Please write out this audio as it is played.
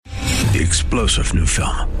The explosive new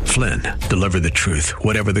film, Flynn, deliver the truth,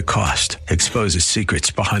 whatever the cost, exposes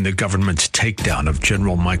secrets behind the government's takedown of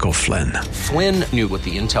General Michael Flynn. Flynn knew what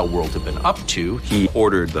the intel world had been up to. He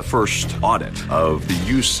ordered the first audit of the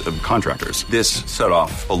use of contractors. This set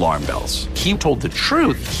off alarm bells. He told the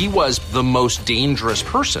truth. He was the most dangerous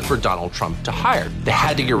person for Donald Trump to hire. They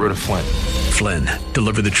had to get rid of Flynn. Flynn,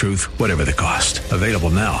 deliver the truth, whatever the cost. Available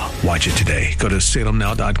now. Watch it today. Go to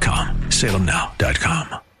salemnow.com.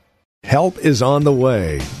 salemnow.com. Help is on the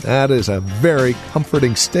way. That is a very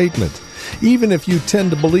comforting statement, even if you tend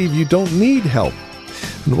to believe you don't need help.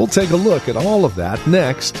 And we'll take a look at all of that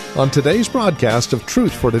next on today's broadcast of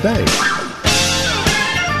Truth for Today.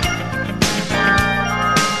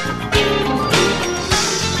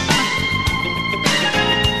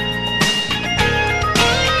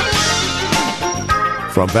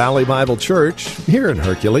 From Valley Bible Church, here in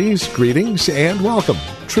Hercules, greetings and welcome.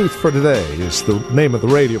 Truth for Today is the name of the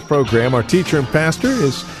radio program. Our teacher and pastor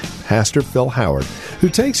is Pastor Phil Howard, who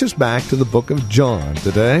takes us back to the book of John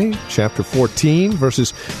today, chapter 14,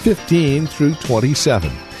 verses 15 through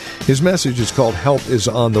 27. His message is called Help is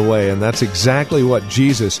on the Way, and that's exactly what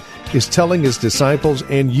Jesus is telling his disciples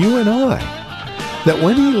and you and I, that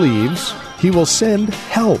when he leaves, he will send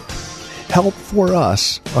help for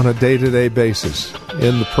us on a day-to-day basis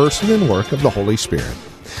in the person and work of the Holy Spirit.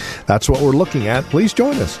 That's what we're looking at. Please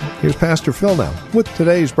join us. Here's Pastor Phil now with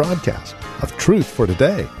today's broadcast of Truth for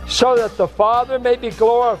Today. So that the Father may be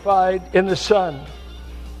glorified in the Son.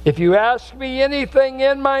 If you ask me anything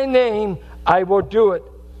in my name, I will do it.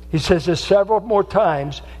 He says this several more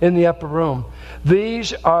times in the upper room.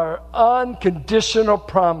 These are unconditional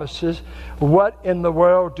promises. What in the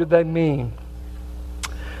world do they mean?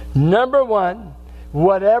 Number one,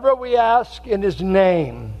 whatever we ask in his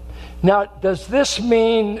name. Now, does this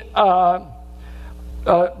mean,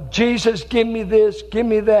 Jesus, give me this, give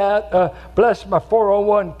me that, bless my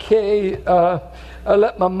 401k,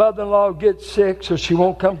 let my mother-in-law get sick so she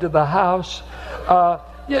won't come to the house,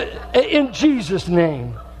 in Jesus'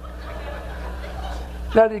 name.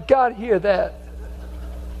 Now, did God hear that?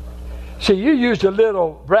 See, you used a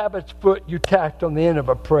little rabbit's foot you tacked on the end of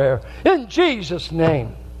a prayer. In Jesus'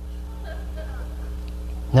 name.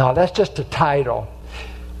 Now, that's just a title.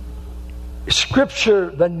 Scripture,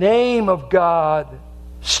 the name of God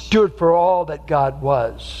stood for all that God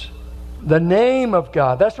was. The name of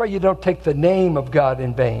God. That's why you don't take the name of God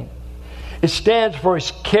in vain. It stands for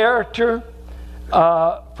his character,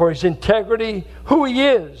 for his integrity, who he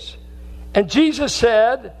is. And Jesus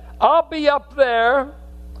said, I'll be up there,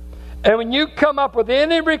 and when you come up with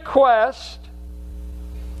any request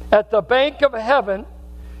at the bank of heaven,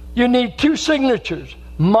 you need two signatures.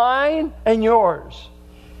 Mine and yours.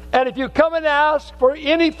 And if you come and ask for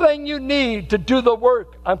anything you need to do the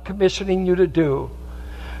work I'm commissioning you to do,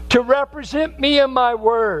 to represent me in my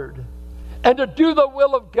word, and to do the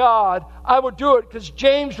will of God, I will do it. Because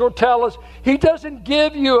James will tell us he doesn't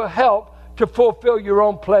give you help to fulfill your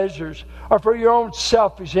own pleasures or for your own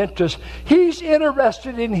selfish interests. He's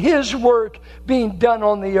interested in his work being done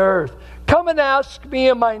on the earth. Come and ask me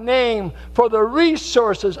in my name for the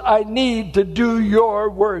resources I need to do your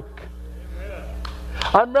work. Amen.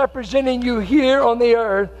 I'm representing you here on the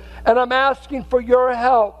earth, and I'm asking for your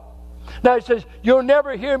help. Now he says, you'll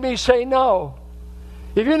never hear me say no.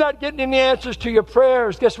 If you're not getting any answers to your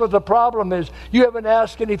prayers, guess what the problem is? You haven't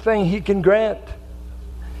asked anything he can grant.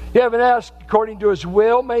 You haven't asked according to his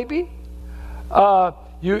will, maybe.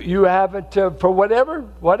 You haven't, for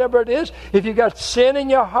whatever it is. If you got sin in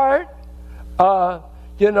your heart,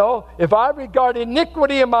 if I regard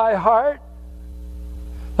iniquity in my heart,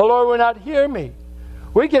 the Lord will not hear me.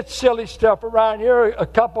 We get silly stuff around here. A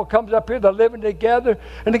couple comes up here, they're living together,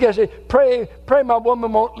 and the guy says, pray my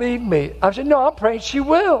woman won't leave me. I said, no, I'm praying she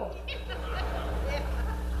will.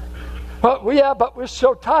 Well, yeah, but we're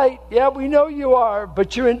so tight. Yeah, we know you are,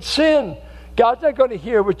 but you're in sin. God's not going to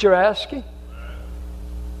hear what you're asking.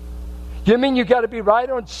 You mean you got to be right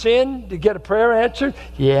on sin to get a prayer answered?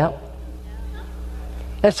 Yeah.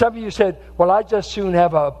 And some of you said, well, I just soon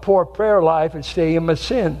have a poor prayer life and stay in my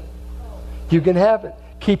sin. You can have it.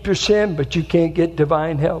 Keep your sin, but you can't get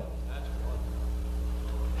divine help.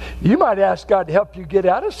 You might ask God to help you get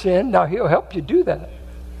out of sin. Now, he'll help you do that.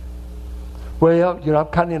 Well, I'm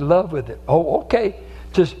kind of in love with it. Oh, okay.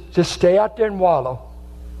 Just stay out there and wallow.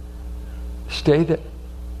 Stay there.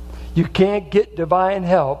 You can't get divine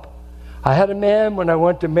help. I had a man when I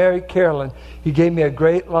went to marry Carolyn. He gave me a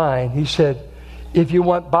great line. He said, if you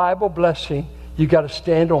want Bible blessing, you got to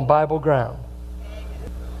stand on Bible ground.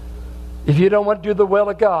 If you don't want to do the will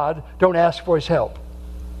of God, don't ask for his help.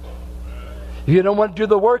 If you don't want to do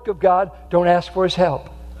the work of God, don't ask for his help.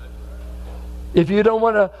 If you don't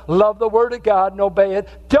want to love the Word of God and obey it,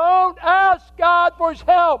 don't ask God for His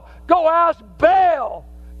help. Go ask Baal.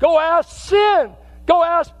 Go ask sin. Go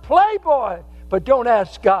ask Playboy. But don't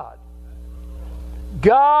ask God.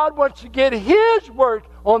 God wants to get His work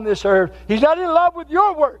on this earth. He's not in love with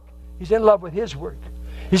your work. He's in love with His work.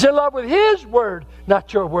 He's in love with His word,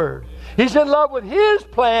 not your word. He's in love with His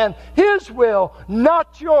plan, His will,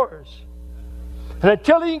 not yours. And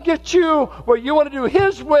until He can get you where you want to do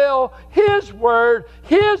His will, His word,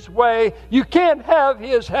 His way, you can't have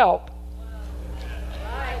His help.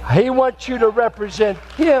 He wants you to represent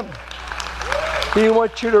Him. He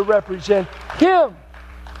wants you to represent Him.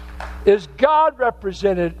 Is God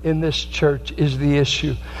represented in this church is the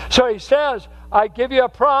issue. So He says, I give you a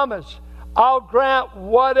promise. I'll grant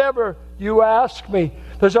whatever you ask me.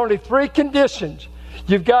 There's only 3 conditions.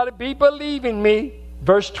 You've got to be believing me.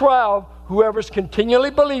 Verse 12, whoever's continually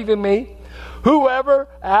believing me, whoever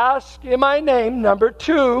asks in my name, number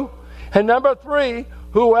 2, and number 3,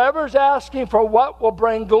 whoever's asking for what will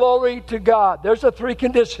bring glory to God. There's the 3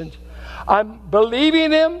 conditions. I'm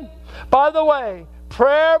believing Him. By the way,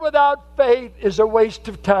 prayer without faith is a waste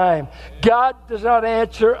of time. God does not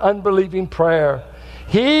answer unbelieving prayer.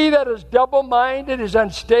 He that is double-minded is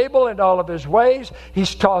unstable in all of his ways.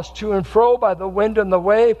 He's tossed to and fro by the wind and the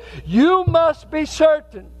wave. You must be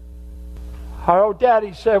certain. Our old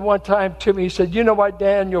daddy said one time to me, he said, you know why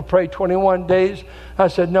Daniel prayed 21 days? I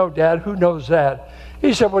said, no, Dad, who knows that?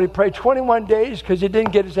 He said, well, he prayed 21 days because he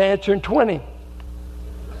didn't get his answer in 20.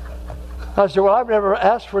 I said, well, I've never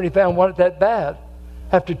asked for anything I wanted that bad.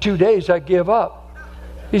 After 2 days, I give up.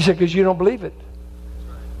 He said, because you don't believe it.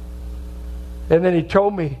 And then he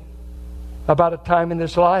told me about a time in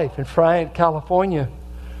his life in Friant, California,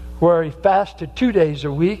 where he fasted 2 days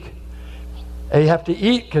a week. And he have to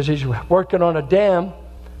eat because he's working on a dam.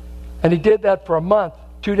 And he did that for a month.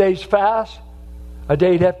 2 days fast, a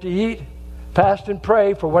day he'd have to eat, fast and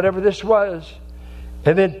pray for whatever this was.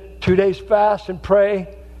 And then 2 days fast and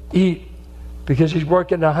pray, eat. Because he's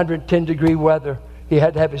working in 110 degree weather. He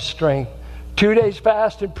had to have his strength. 2 days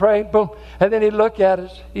fast and pray, boom. And then he'd look at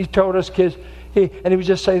us. He told us kids, and he would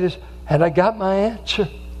just say this, and I got my answer.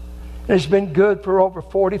 And it's been good for over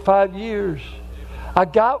 45 years. I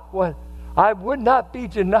got what I would not be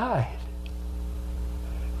denied.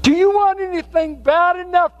 Do you want anything bad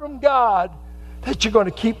enough from God that you're going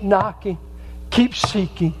to keep knocking, keep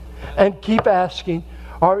seeking, and keep asking?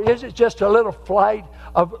 Or is it just a little flight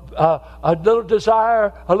of a little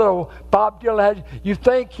desire, a little Bob Dylan? You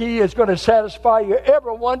think He is going to satisfy your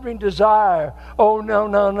ever-wondering desire. Oh, no,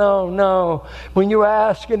 no, no, no. When you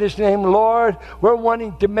ask in His name, Lord, we're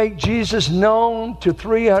wanting to make Jesus known to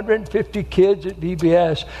 350 kids at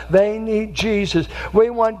VBS. They need Jesus. We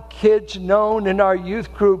want kids known in our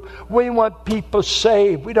youth group. We want people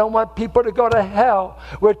saved. We don't want people to go to hell.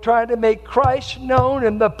 We're trying to make Christ known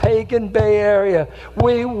in the pagan Bay Area.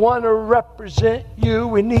 We want to represent you.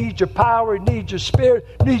 We need your power. We need your spirit.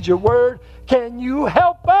 We need your word. Can you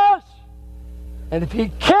help us? And if He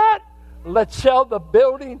can't, let's sell the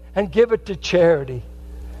building and give it to charity.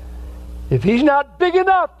 If He's not big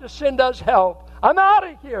enough to send us help, I'm out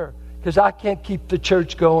of here because I can't keep the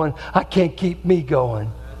church going. I can't keep me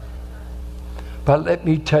going. But let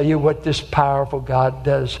me tell you what this powerful God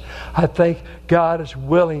does. I think God is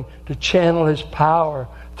willing to channel His power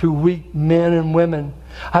through weak men and women.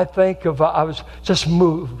 I think of, I was just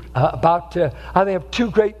moved I think of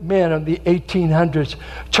 2 great men of the 1800s,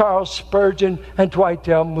 Charles Spurgeon and Dwight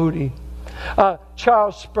L. Moody.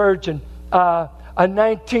 Charles Spurgeon, a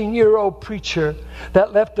 19-year-old preacher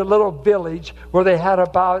that left a little village where they had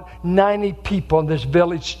about 90 people in this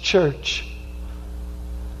village church.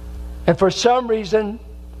 And for some reason,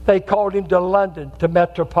 they called him to London, to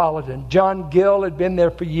Metropolitan. John Gill had been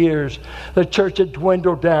there for years. The church had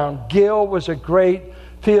dwindled down. Gill was a great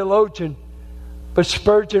theologian, but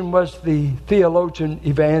Spurgeon was the theologian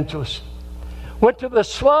evangelist. Went to the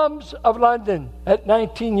slums of London at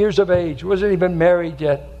 19 years of age. Wasn't even married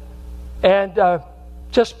yet. And at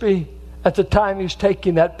the time he was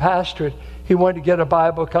taking that pastorate, he wanted to get a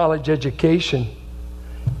Bible college education.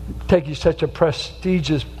 Taking such a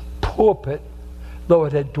prestigious pulpit, though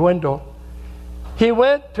it had dwindled. He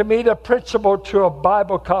went to meet a principal to a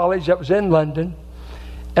Bible college that was in London,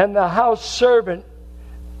 and the house servant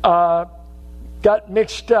got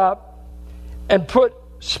mixed up and put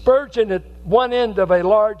Spurgeon at one end of a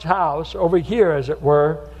large house, over here as it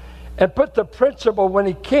were, and put the principal, when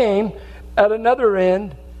he came, at another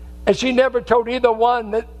end, and she never told either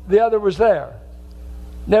one that the other was there.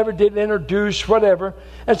 Never did introduce, whatever.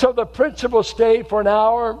 And so the principal stayed for an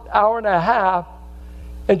hour, hour and a half,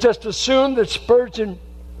 and just assumed that Spurgeon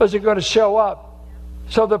wasn't going to show up.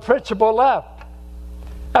 So the principal left.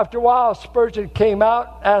 After a while, Spurgeon came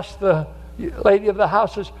out, asked the lady of the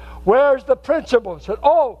house, says, "Where's the principal?" Said,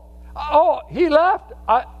 oh, he left.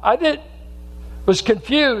 I didn't. Was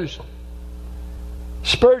confused.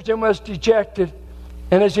 Spurgeon was dejected.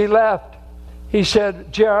 And as he left, he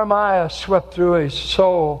said, Jeremiah swept through his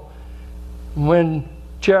soul when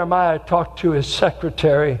Jeremiah talked to his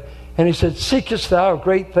secretary. And he said, "Seekest thou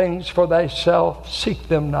great things for thyself? Seek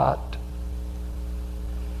them not."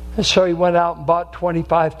 And so he went out and bought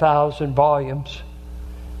 25,000 volumes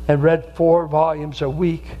and read 4 volumes a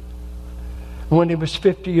week. When he was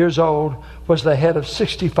 50 years old, was the head of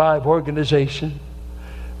 65 organizations,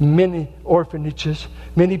 many orphanages,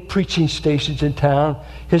 many preaching stations in town.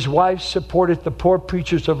 His wife supported the poor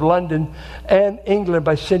preachers of London and England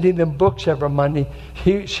by sending them books every Monday.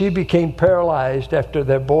 She became paralyzed after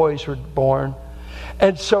their boys were born.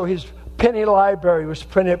 And so his penny library was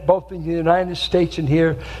printed both in the United States and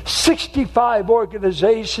here. 65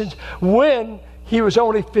 organizations when he was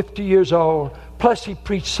only 50 years old. Plus he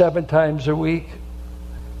preached 7 times a week.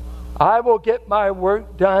 I will get my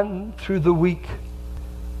work done through the week.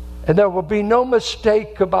 And there will be no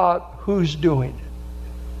mistake about who's doing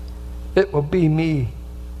it. It will be me.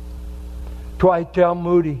 Dwight Del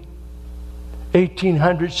Moody,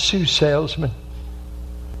 1800 shoe salesman,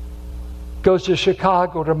 goes to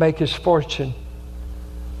Chicago to make his fortune.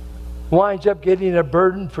 Winds up getting a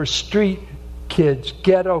burden for street kids,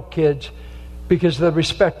 ghetto kids, because the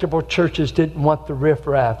respectable churches didn't want the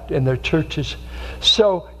riffraff in their churches.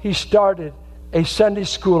 So he started a Sunday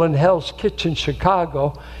school in Hell's Kitchen,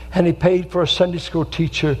 Chicago, and he paid for a Sunday school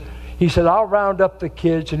teacher. He said, "I'll round up the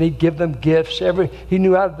kids," and he'd give them gifts. He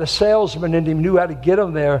knew how, the salesman in him knew how to get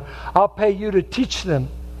them there. "I'll pay you to teach them."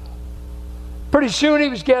 Pretty soon he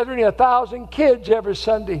was gathering 1,000 kids every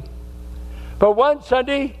Sunday. But one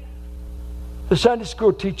Sunday, the Sunday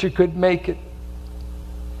school teacher couldn't make it.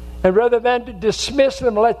 And rather than to dismiss them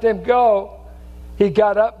and let them go, he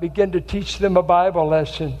got up and began to teach them a Bible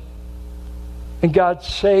lesson. And God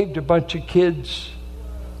saved a bunch of kids.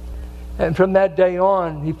 And from that day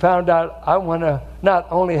on, he found out, I want to not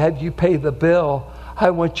only have you pay the bill,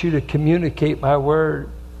 I want you to communicate my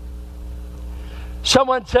word.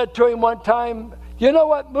 Someone said to him one time, "You know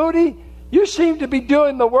what, Moody? You seem to be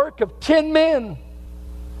doing the work of 10 men.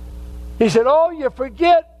 He said, "Oh, you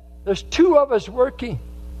forget, there's 2 of us working."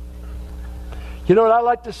 You know what I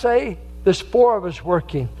like to say? There's 4 of us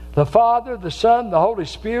working. The Father, the Son, the Holy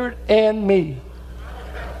Spirit, and me.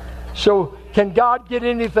 So can God get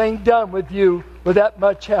anything done with you with that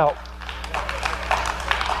much help?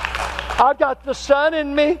 I've got the Son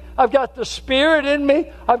in me. I've got the Spirit in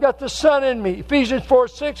me. I've got the Son in me. Ephesians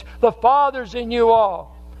 4:6, the Father's in you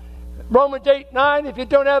all. Romans 8:9, if you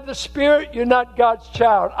don't have the Spirit, you're not God's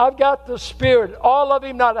child. I've got the Spirit. All of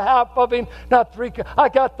Him, not half of Him, not 3. I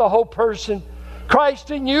got the whole person.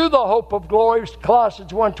 Christ in you, the hope of glory,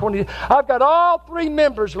 Colossians 1:20. I've got all 3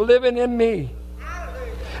 members living in me.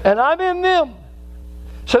 And I'm in them.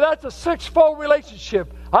 So that's a 6-fold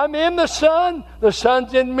relationship. I'm in the Son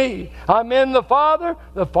Son's in me. I'm in the Father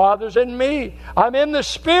Father's in me. I'm in the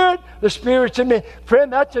Spirit Spirit's in me.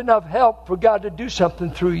 Friend, that's enough help for God to do something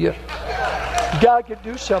through you. God can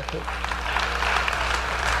do something.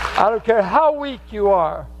 I don't care how weak you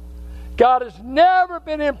are. God has never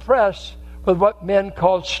been impressed with what men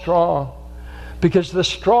called strong, because the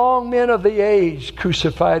strong men of the age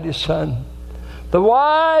crucified His Son. The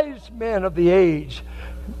wise men of the age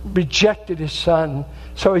rejected His Son.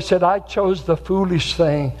 So He said, I chose the foolish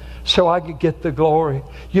thing so I could get the glory.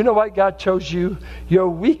 You know why God chose you? You're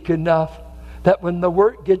weak enough that when the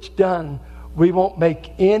work gets done, we won't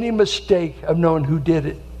make any mistake of knowing who did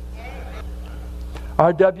it.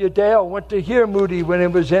 R.W. Dale went to hear Moody when he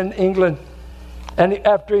was in England. And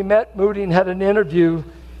after he met Moody and had an interview,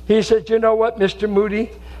 he said, "You know what, Mr.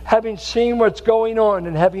 Moody? Having seen what's going on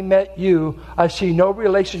and having met you, I see no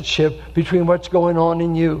relationship between what's going on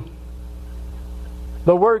in you.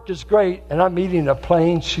 The work is great, and I'm meeting a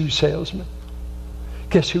plain shoe salesman."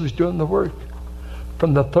 Guess who was doing the work?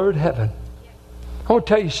 From the third heaven. I want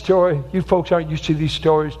to tell you a story. You folks aren't used to these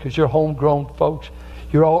stories because you're homegrown folks.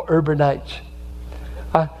 You're all urbanites.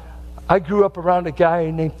 I grew up around a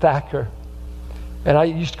guy named Thacker. And I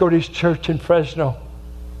used to go to his church in Fresno.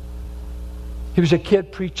 He was a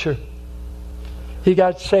kid preacher. He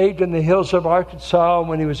got saved in the hills of Arkansas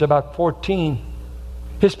when he was about 14.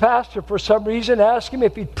 His pastor, for some reason, asked him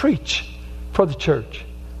if he'd preach for the church.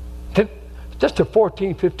 Just a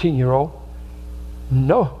 14, 15-year-old.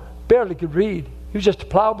 No, barely could read. He was just a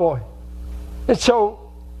plowboy. And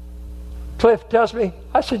so Cliff tells me,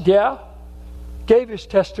 I said, "Yeah, gave his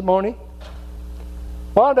testimony,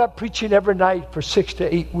 wound up preaching every night for 6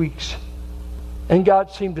 to 8 weeks. And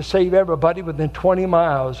God seemed to save everybody within 20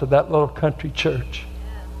 miles of that little country church.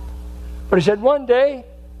 But he said one day,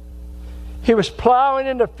 he was plowing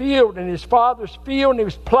in the field, in his father's field, and he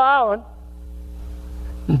was plowing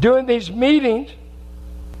and doing these meetings.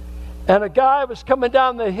 And a guy was coming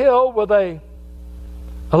down the hill with a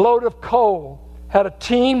load of coal. Had a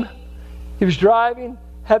team. He was driving,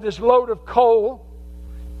 had this load of coal,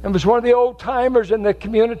 and was one of the old timers in the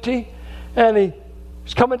community. And he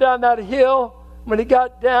was coming down that hill. When he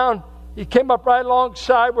got down, he came up right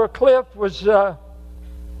alongside where Cliff was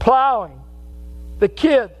plowing the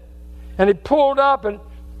kid. And he pulled up and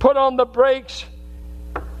put on the brakes.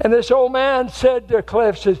 And this old man said to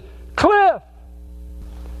Cliff, says, "Cliff,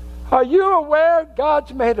 are you aware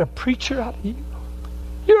God's made a preacher out of you?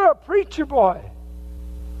 You're a preacher boy."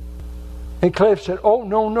 And Cliff said, "Oh,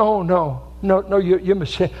 no, you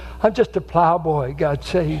mistake. I'm just a plowboy, God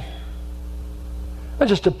saved. I'm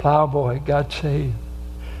just a plowboy, God saved."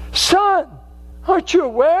 "Son, aren't you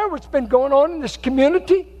aware what's been going on in this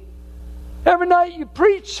community? Every night you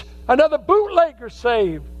preach, another bootlegger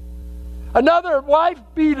saved. Another wife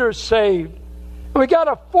beater saved. And we got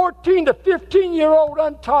a 14 to 15-year-old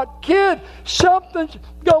untaught kid. Something's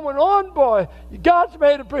going on, boy. God's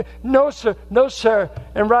made a... No, sir.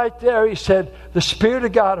 And right there he said, the Spirit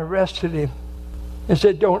of God arrested him and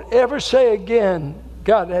said, "Don't ever say again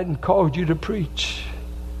God hadn't called you to preach."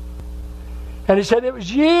 And he said, it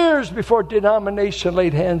was years before denomination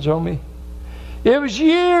laid hands on me. It was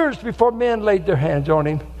years before men laid their hands on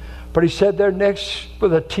him. But he said there next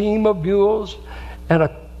with a team of mules and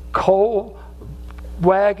a coal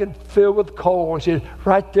wagon filled with coal. He said,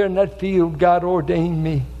 right there in that field, God ordained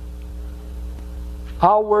me.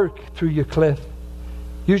 I'll work through you, Cliff.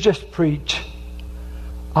 You just preach.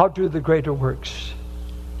 I'll do the greater works.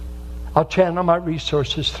 I'll channel my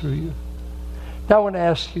resources through you. Now I want to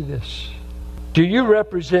ask you this. Do you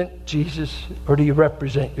represent Jesus or do you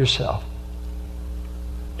represent yourself?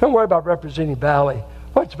 Don't worry about representing Valley.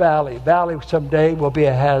 What's Valley? Valley someday will be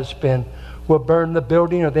a has-been. We'll burn the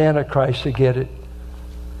building of the Antichrist to get it.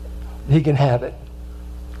 He can have it.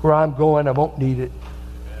 Where I'm going, I won't need it.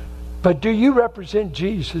 But do you represent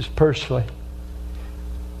Jesus personally?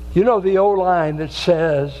 You know the old line that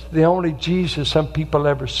says the only Jesus some people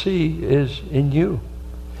ever see is in you.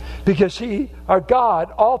 Because our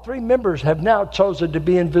God, all three members have now chosen to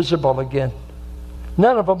be invisible again.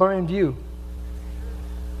 None of them are in view.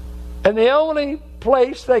 And the only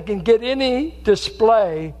place they can get any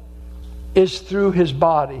display is through his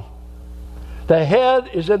body. The head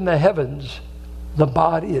is in the heavens. The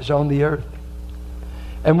body is on the earth.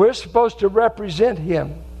 And we're supposed to represent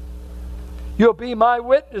him. You'll be my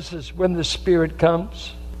witnesses when the Spirit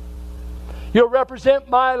comes. You'll represent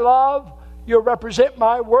my love. You'll represent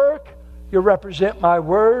my work. You'll represent my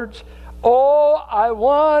words. Oh, I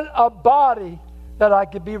want a body that I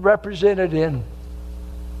could be represented in.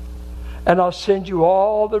 And I'll send you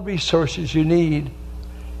all the resources you need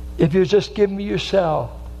if you just give me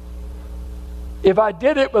yourself. If I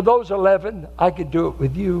did it with those 11, I could do it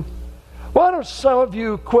with you. Why don't some of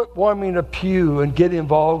you quit warming a pew and get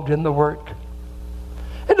involved in the work?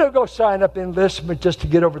 And don't go sign up enlistment just to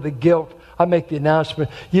get over the guilt. I make the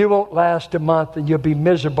announcement, you won't last a month and you'll be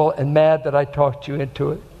miserable and mad that I talked you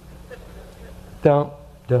into it. Don't.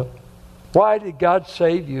 Why did God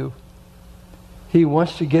save you? He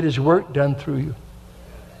wants to get his work done through you.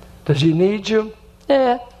 Does he need you?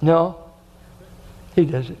 No. He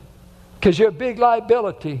doesn't. Because you're a big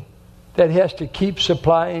liability that he has to keep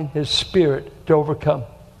supplying his Spirit to overcome.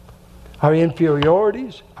 Our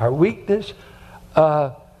inferiorities, our weakness.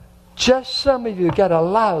 Just some of you got a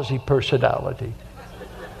lousy personality.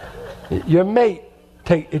 Your mate,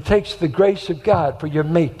 it takes the grace of God for your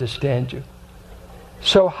mate to stand you.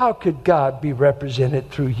 So how could God be represented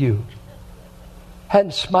through you?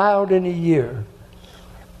 Hadn't smiled in a year.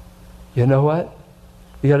 You know what?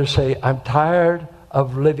 You got to say, I'm tired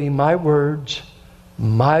of living my words,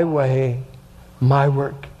 my way, my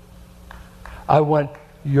work. I want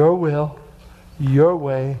your will, your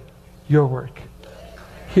way, your work.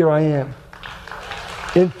 Here I am.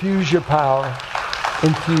 Infuse your power.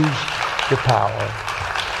 Infuse the power.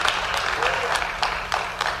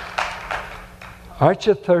 Aren't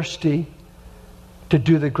you thirsty to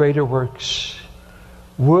do the greater works?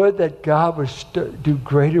 Would that God would do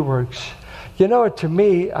greater works. You know, to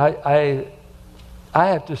me, I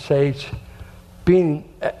have to say, being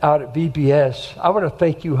out at VBS, I want to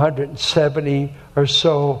thank you 170 or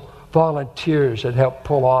so volunteers that helped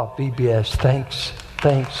pull off VBS. Thanks.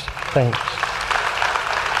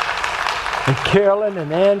 and Carolyn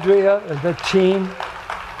and Andrea and the team.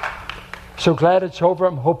 So glad it's over.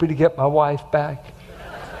 I'm hoping to get my wife back.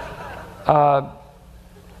 I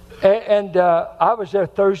was there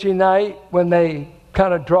Thursday night when they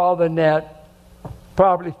kind of draw the net.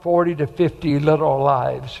 Probably 40 to 50 little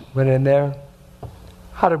lives went in there.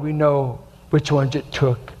 How do we know which ones it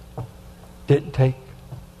took, didn't take?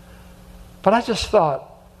 But I just thought,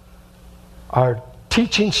 our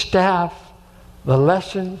teaching staff, the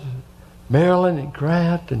lessons, Marilyn and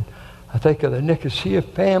Grant, and I think of the Nicosia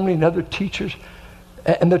family and other teachers,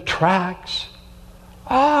 and the tracks.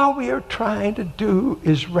 All we are trying to do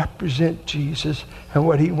is represent Jesus and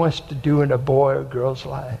what he wants to do in a boy or girl's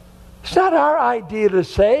life. It's not our idea to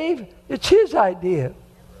save. It's his idea.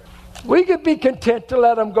 We could be content to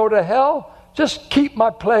let them go to hell. Just keep my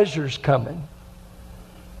pleasures coming.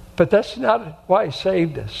 But that's not why he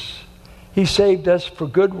saved us. He saved us for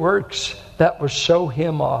good works that will show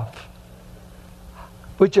him off.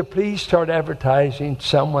 Would you please start advertising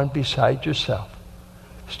someone beside yourself?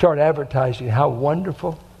 Start advertising how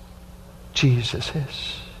wonderful Jesus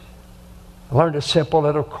is. I learned a simple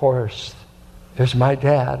little chorus. There's my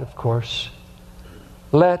dad, of course.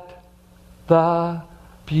 Let the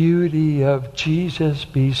beauty of Jesus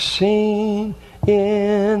be seen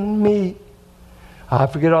in me. I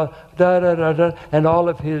forget all, and all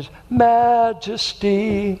of his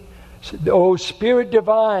majesty. O Spirit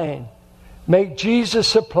divine, make Jesus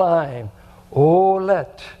sublime. Oh,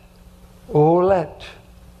 let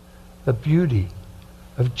the beauty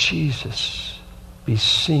of Jesus be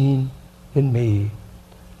seen in me.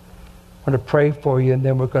 I want to pray for you, and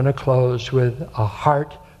then we're going to close with a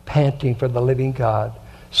heart panting for the living God.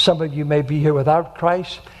 Some of you may be here without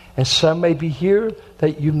Christ, and some may be here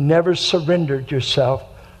that you've never surrendered yourself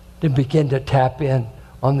to begin to tap in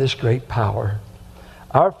on this great power.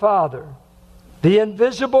 Our Father, the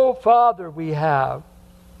invisible Father we have,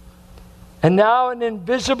 and now an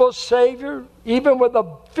invisible Savior, even with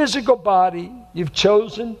a physical body, you've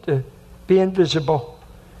chosen to be invisible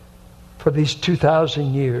for these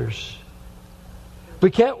 2,000 years. We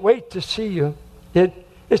can't wait to see you.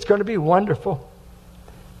 It's going to be wonderful.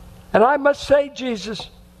 And I must say, Jesus,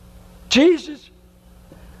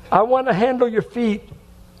 I want to handle your feet.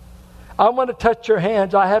 I want to touch your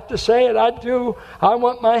hands. I have to say it. I do. I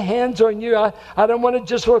want my hands on you. I don't want to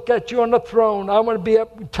just look at you on the throne. I want to be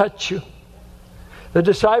up and touch you. The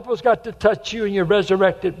disciples got to touch you in your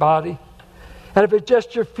resurrected body. And if it's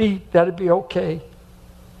just your feet, that'd be okay.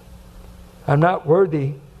 I'm not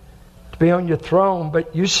worthy to be on your throne,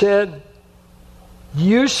 but you said,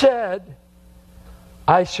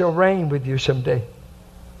 I shall reign with you someday.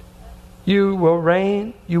 You will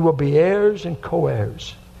reign. You will be heirs and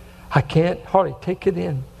co-heirs. I can't hardly take it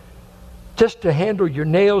in. Just to handle your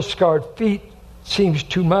nail-scarred feet seems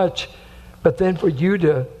too much, but then for you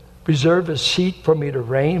to reserve a seat for me to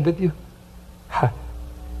reign with you?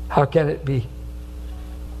 How can it be?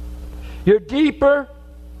 You're deeper,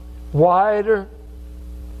 wider,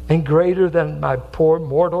 and greater than my poor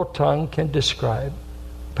mortal tongue can describe.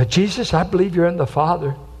 But Jesus, I believe you're in the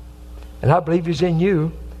Father, and I believe he's in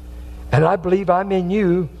you, and I believe I'm in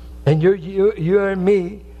you, and you're in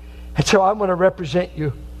me, and so I want to represent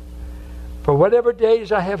you. For whatever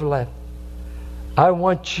days I have left, I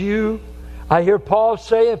want you. I hear Paul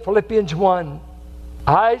say in Philippians 1,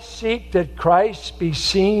 I seek that Christ be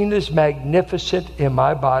seen as magnificent in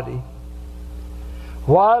my body.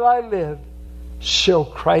 While I live, show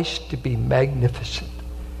Christ to be magnificent.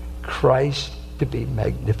 Christ to be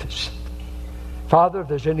magnificent. Father, if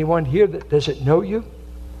there's anyone here that doesn't know you,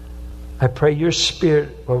 I pray your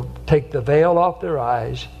Spirit will take the veil off their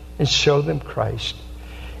eyes and show them Christ.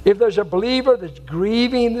 If there's a believer that's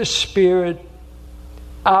grieving the Spirit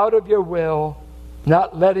out of your will,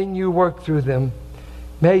 not letting you work through them,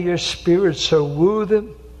 may your Spirit so woo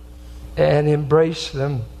them and embrace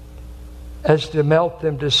them as to melt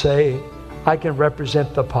them to say, I can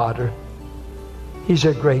represent the potter. He's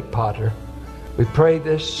a great potter. We pray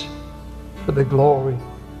this for the glory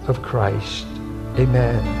of Christ.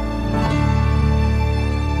 Amen.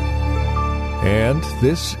 And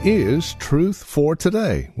this is Truth for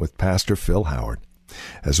Today with Pastor Phil Howard.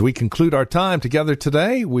 As we conclude our time together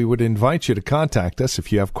today, we would invite you to contact us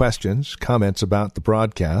if you have questions, comments about the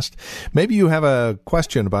broadcast. Maybe you have a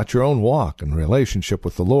question about your own walk and relationship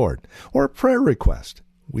with the Lord, or a prayer request.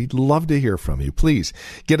 We'd love to hear from you. Please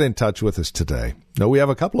get in touch with us today. Now, we have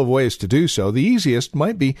a couple of ways to do so. The easiest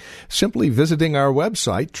might be simply visiting our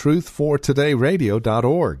website,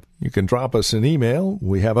 truthfortodayradio.org. You can drop us an email.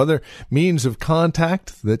 We have other means of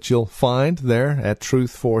contact that you'll find there at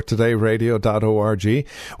truthfortodayradio.org.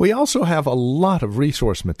 We also have a lot of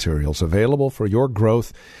resource materials available for your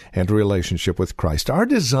growth and relationship with Christ. Our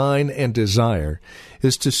design and desire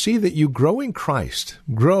is to see that you grow in Christ,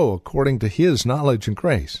 grow according to His knowledge and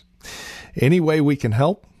grace. Any way we can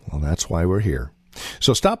help, well, that's why we're here.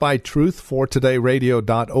 So stop by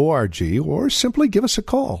truthfortodayradio.org or simply give us a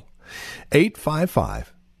call.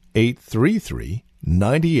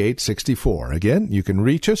 855-833-9864. Again, you can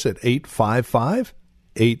reach us at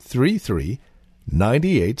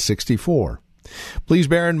 855-833-9864. Please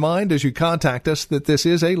bear in mind as you contact us that this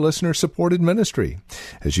is a listener-supported ministry.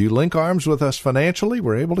 As you link arms with us financially,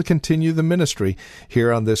 we're able to continue the ministry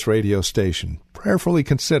here on this radio station. Prayerfully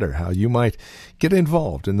consider how you might get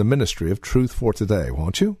involved in the ministry of Truth for Today,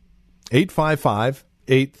 won't you?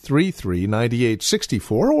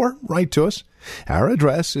 855-833-9864 or write to us. Our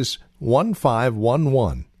address is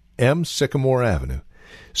 1511 M. Sycamore Avenue,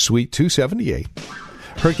 Suite 278,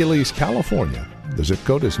 Hercules, California. The zip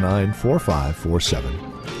code is 94547.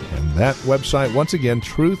 And that website, once again,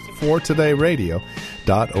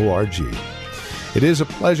 truthfortodayradio.org. It is a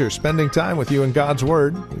pleasure spending time with you in God's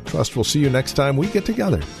Word. We trust we'll see you next time we get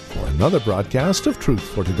together for another broadcast of Truth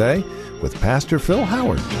for Today with Pastor Phil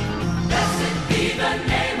Howard. Blessed be the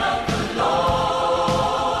name of the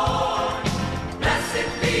Lord.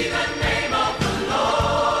 Blessed be the name of the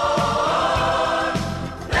Lord.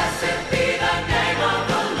 Blessed be the name of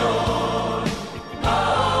the Lord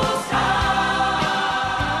Most High.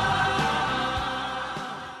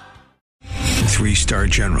 3-star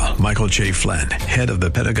General Michael J. Flynn, head of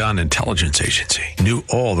the Pentagon Intelligence Agency, knew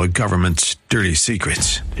all the government's dirty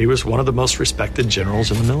secrets. He was one of the most respected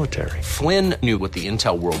generals in the military. Flynn knew what the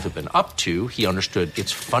intel world had been up to. He understood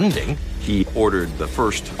its funding. He ordered the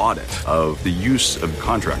first audit of the use of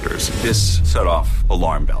contractors. This set off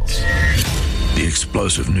alarm bells. The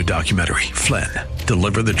explosive new documentary, Flynn,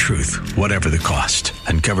 Deliver the Truth, Whatever the Cost,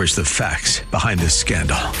 uncovers the facts behind this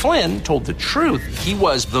scandal. Flynn told the truth. He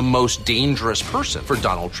was the most dangerous person for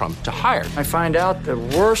Donald Trump to hire. I find out the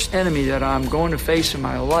worst enemy that I'm going to face in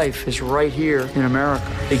my life is right here in America.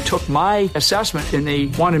 They took my assessment and they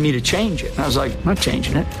wanted me to change it. And I was like, I'm not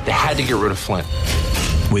changing it. They had to get rid of Flynn.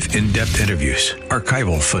 With in-depth interviews,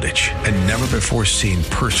 archival footage, and never-before-seen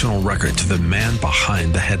personal records of the man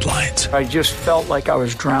behind the headlines. I just felt like I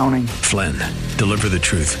was drowning. Flynn, Deliver the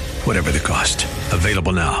Truth, Whatever the Cost.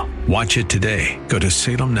 Available now. Watch it today. Go to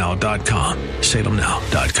salemnow.com.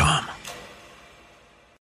 salemnow.com.